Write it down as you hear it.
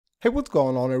Hey, what's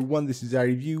going on everyone? This is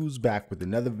iReviews back with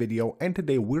another video, and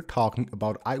today we're talking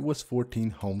about iOS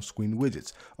 14 home screen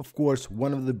widgets. Of course,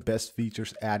 one of the best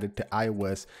features added to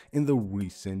iOS in the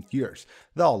recent years.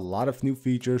 There are a lot of new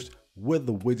features with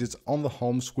the widgets on the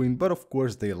home screen, but of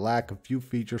course they lack a few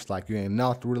features, like you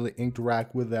cannot really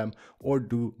interact with them or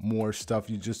do more stuff.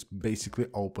 You just basically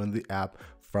open the app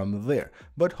from there,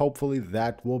 but hopefully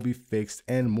that will be fixed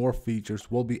and more features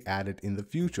will be added in the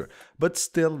future. But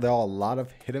still, there are a lot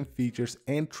of hidden features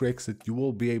and tricks that you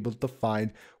will be able to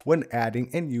find when adding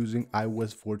and using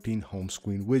iOS 14 home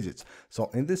screen widgets. So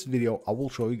in this video I will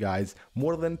show you guys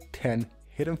more than 10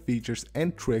 hidden features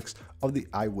and tricks of the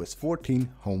iOS 14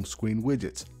 home screen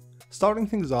widgets. Starting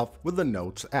things off with the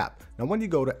Notes app. Now when you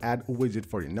go to add a widget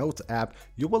for your Notes app,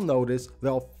 you will notice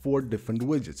there are 4 different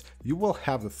widgets. You will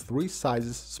have the 3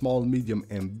 sizes, small, medium,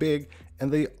 and big,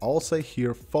 and they all say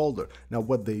here folder. Now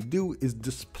what they do is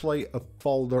display a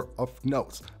folder of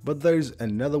notes, but there's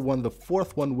another one, the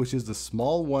 4th one, which is the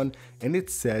small one, and it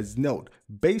says note.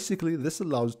 Basically, this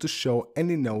allows you to show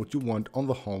any note you want on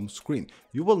the home screen.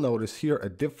 You will notice here a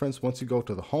difference once you go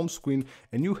to the home screen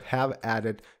and you have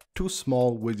added 2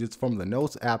 small widgets from the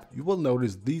Notes app. You will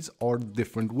notice these are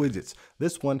different widgets.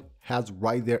 This one has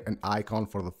right there an icon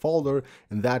for the folder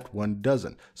and that one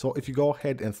doesn't. So if you go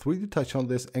ahead and 3D touch on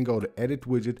this and go to edit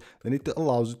widget, then it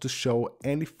allows you to show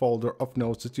any folder of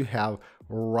notes that you have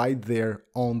right there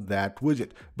on that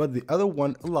widget. But the other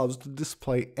one allows you to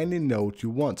display any note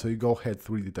you want. So you go ahead,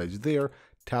 3D touch there,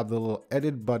 tap the little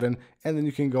edit button, and then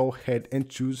you can go ahead and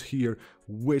choose here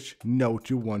which note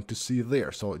you want to see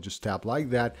there. So just tap like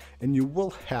that and you will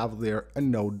have there a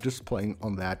note displaying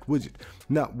on that widget.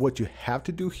 Now what you have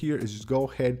to do here is just go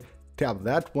ahead, tap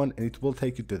that one and it will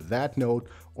take you to that note,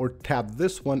 or tap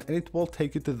this one and it will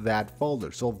take you to that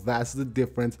folder. So that's the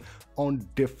difference on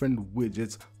different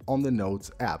widgets on the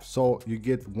Notes app. So you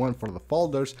get one for the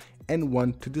folders and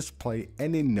one to display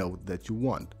any note that you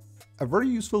want. A very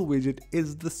useful widget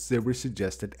is the Siri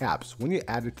suggested apps. When you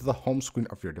add it to the home screen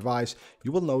of your device,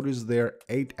 you will notice there are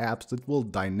 8 apps that will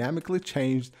dynamically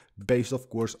change based of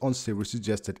course on Siri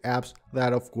suggested apps.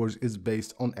 That of course is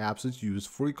based on apps that you use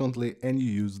frequently and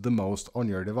you use the most on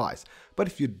your device. But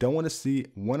if you don't want to see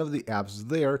one of the apps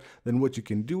there, then what you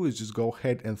can do is just go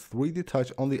ahead and 3D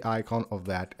touch on the icon of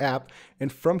that app,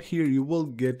 and from here you will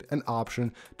get an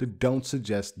option to don't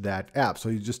suggest that app. So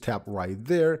you just tap right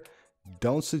there,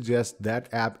 don't suggest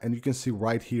that app, and you can see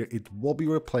right here it will be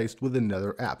replaced with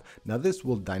another app. Now this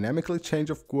will dynamically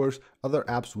change, of course, other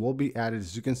apps will be added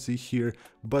as you can see here,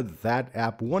 but that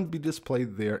app won't be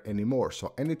displayed there anymore.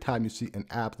 So anytime you see an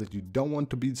app that you don't want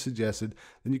to be suggested,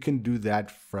 then you can do that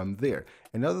from there.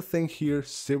 Another thing here,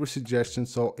 Siri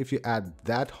suggestions. So if you add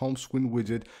that home screen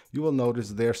widget, you will notice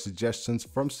there are suggestions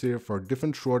from Siri for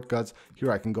different shortcuts.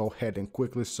 Here I can go ahead and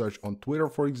quickly search on Twitter,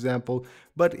 for example.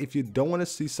 But if you don't want to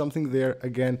see something there,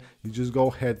 again, you just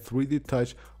go ahead, 3D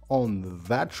touch on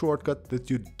that shortcut that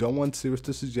you don't want Siri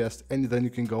to suggest, and then you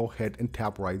can go ahead and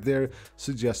tap right there,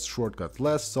 suggest shortcut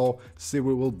less. So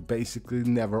Siri will basically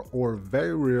never or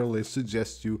very rarely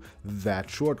suggest you that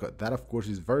shortcut. That of course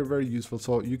is very useful.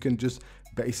 So you can just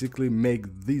basically make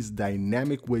these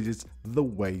dynamic widgets the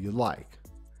way you like.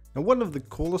 Now, one of the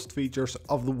coolest features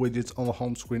of the widgets on the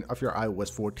home screen of your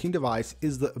iOS 14 device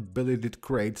is the ability to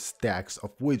create stacks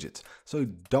of widgets. So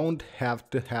you don't have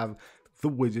to have the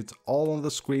widgets all on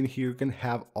the screen here. You can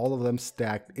have all of them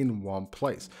stacked in one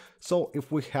place. So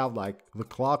if we have like the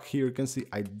clock here, you can see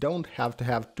I don't have to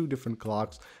have 2 different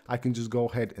clocks. I can just go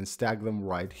ahead and stack them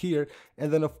right here.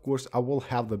 And then of course I will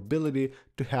have the ability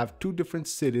to have 2 different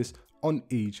cities on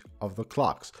each of the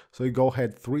clocks. So you go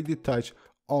ahead, 3D touch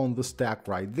on the stack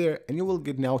right there, and you will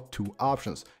get now 2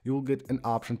 options. You will get an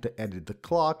option to edit the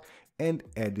clock and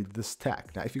edit the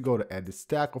stack. Now if you go to edit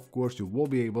stack, of course you will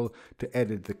be able to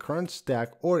edit the current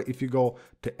stack, or if you go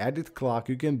to edit clock,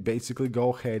 you can basically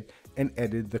go ahead and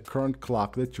edit the current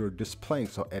clock that you're displaying.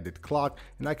 So edit clock,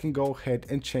 and I can go ahead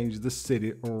and change the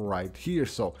city right here.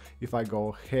 So if I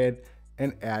go ahead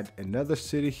and add another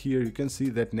city here, you can see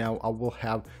that now I will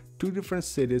have 2 different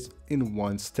cities in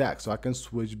one stack, so I can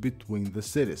switch between the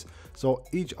cities. So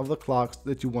each of the clocks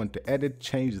that you want to edit,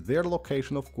 change their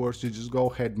location, of course, you just go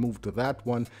ahead, move to that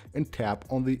one and tap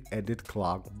on the edit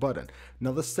clock button.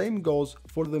 Now the same goes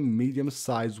for the medium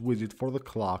size widget for the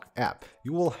clock app.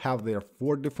 You will have there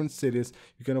 4 different cities.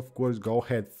 You can of course go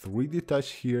ahead, 3D touch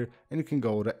here, and you can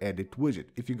go to edit widget.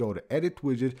 If you go to edit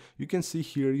widget, you can see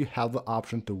here you have the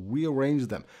option to rearrange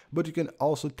them, but you can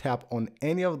also tap on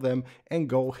any of them and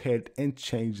go ahead and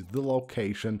change the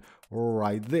location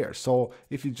right there. So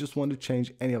if you just want to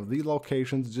change any of the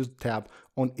locations, just tap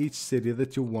on each city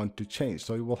that you want to change.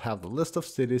 So you will have the list of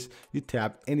cities, you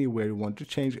tap anywhere you want to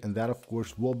change, and that of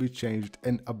course will be changed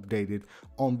and updated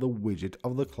on the widget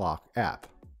of the clock app.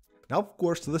 Now, of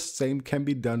course, the same can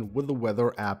be done with the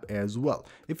weather app as well.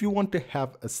 If you want to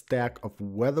have a stack of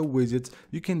weather widgets,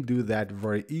 you can do that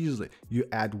very easily. You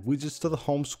add widgets to the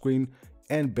home screen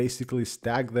and basically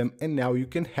stack them, and now you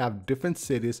can have different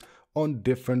cities on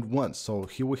different ones. So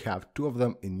here we have 2 of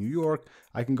them in New York.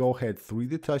 I can go ahead,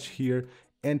 3D touch here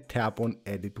and tap on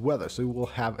edit weather. So we will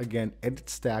have again edit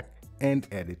stack and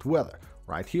edit weather.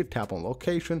 Right here, tap on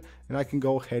location, and I can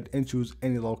go ahead and choose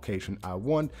any location I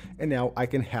want. And now I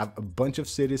can have a bunch of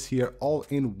cities here all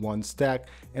in one stack,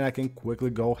 and I can quickly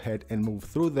go ahead and move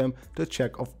through them to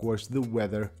check, of course, the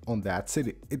weather on that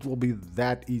city. It will be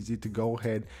that easy to go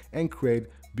ahead and create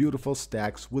beautiful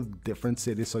stacks with different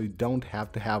cities, so you don't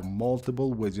have to have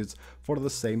multiple widgets for the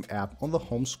same app on the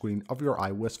home screen of your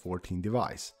iOS 14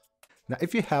 device. Now,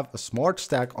 if you have a smart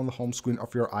stack on the home screen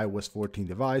of your iOS 14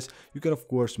 device, you can of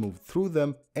course move through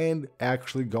them and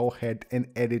actually go ahead and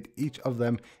edit each of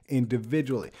them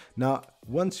individually. Now,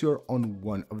 once you're on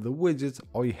one of the widgets,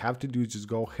 all you have to do is just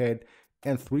go ahead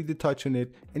and 3D touch on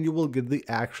it, and you will get the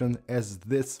action as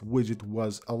this widget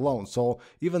was alone. So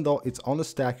even though it's on a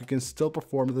stack, you can still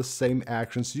perform the same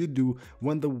actions you do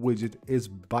when the widget is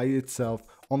by itself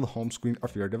on the home screen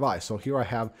of your device. So here I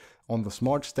have on the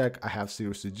smart stack, I have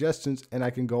series suggestions, and I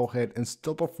can go ahead and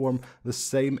still perform the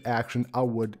same action I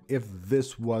would if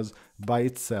this was by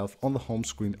itself on the home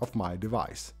screen of my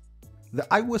device. The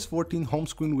iOS 14 home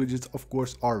screen widgets, of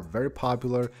course, are very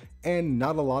popular, and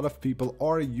not a lot of people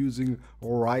are using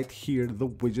right here the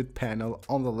widget panel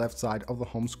on the left side of the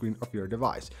home screen of your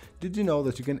device. Did you know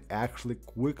that you can actually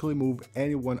quickly move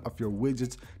any one of your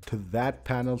widgets to that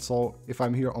panel? So if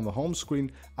I'm here on the home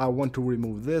screen, I want to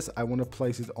remove this, I want to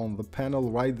place it on the panel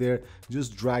right there,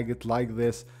 just drag it like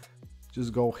this,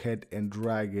 just go ahead and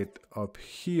drag it up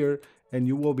here, and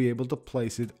you will be able to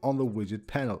place it on the widget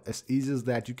panel. As easy as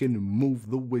that, you can move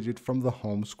the widget from the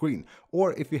home screen.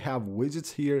 Or if you have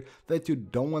widgets here that you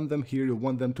don't want them here, you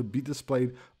want them to be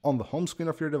displayed on the home screen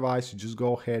of your device, you just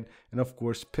go ahead and of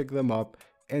course pick them up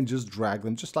and just drag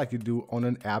them just like you do on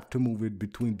an app to move it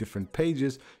between different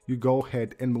pages. You go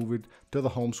ahead and move it to the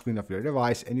home screen of your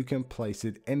device, and you can place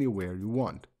it anywhere you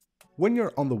want. When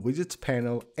you're on the widgets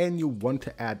panel and you want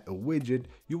to add a widget,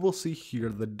 you will see here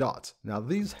the dots. Now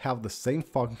these have the same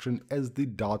function as the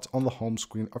dots on the home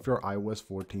screen of your iOS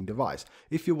 14 device.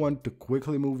 If you want to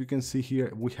quickly move, you can see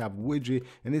here we have widget,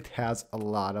 and it has a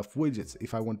lot of widgets.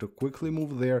 If I want to quickly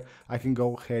move there, I can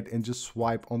go ahead and just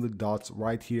swipe on the dots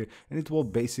right here, and it will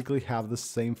basically have the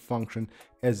same function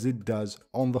as it does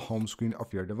on the home screen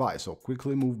of your device. So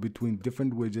quickly move between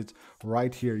different widgets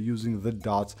right here using the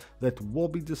dots that will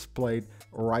be displayed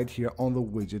right here on the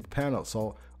widget panel.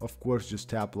 So of course just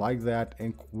tap like that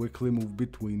and quickly move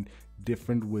between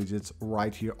different widgets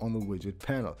right here on the widget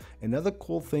panel. Another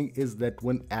cool thing is that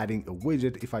when adding a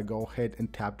widget, if I go ahead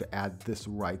and tap to add this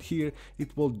right here,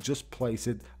 it will just place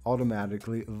it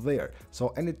automatically there. So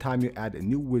anytime you add a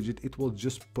new widget, it will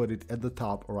just put it at the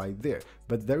top right there.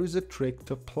 But there is a trick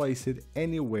to place it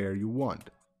anywhere you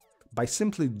want. By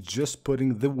simply just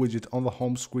putting the widget on the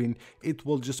home screen, it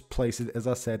will just place it, as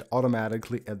I said,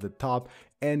 automatically at the top,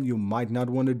 and you might not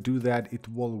want to do that. It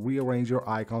will rearrange your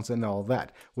icons and all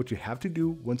that. What you have to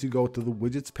do once you go to the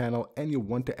widgets panel and you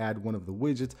want to add one of the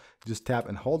widgets, just tap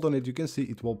and hold on it. You can see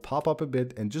it will pop up a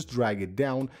bit and just drag it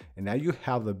down, and now you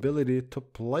have the ability to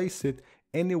place it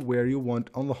anywhere you want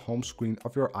on the home screen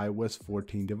of your iOS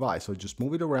 14 device. So just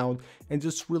move it around and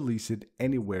just release it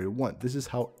anywhere you want. This is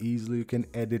how easily you can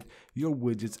edit your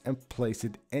widgets and place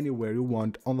it anywhere you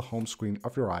want on the home screen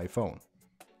of your iPhone.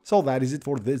 So that is it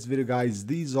for this video, guys.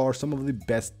 These are some of the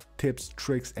best tips,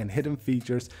 tricks, and hidden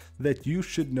features that you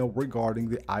should know regarding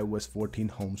the iOS 14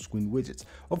 home screen widgets.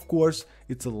 Of course,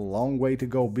 it's a long way to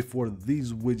go before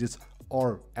these widgets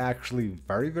are actually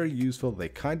very useful. They're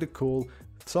kind of cool.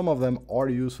 Some of them are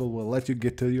useful, will let you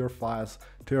get to your files,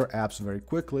 to your apps very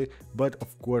quickly, but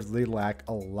of course they lack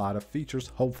a lot of features.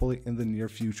 Hopefully in the near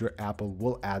future, Apple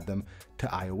will add them to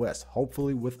iOS,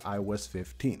 hopefully with iOS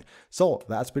 15. So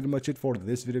that's pretty much it for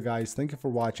this video, guys. Thank you for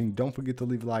watching. Don't forget to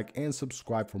leave a like and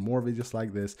subscribe for more videos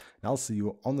like this, and I'll see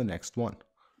you on the next one.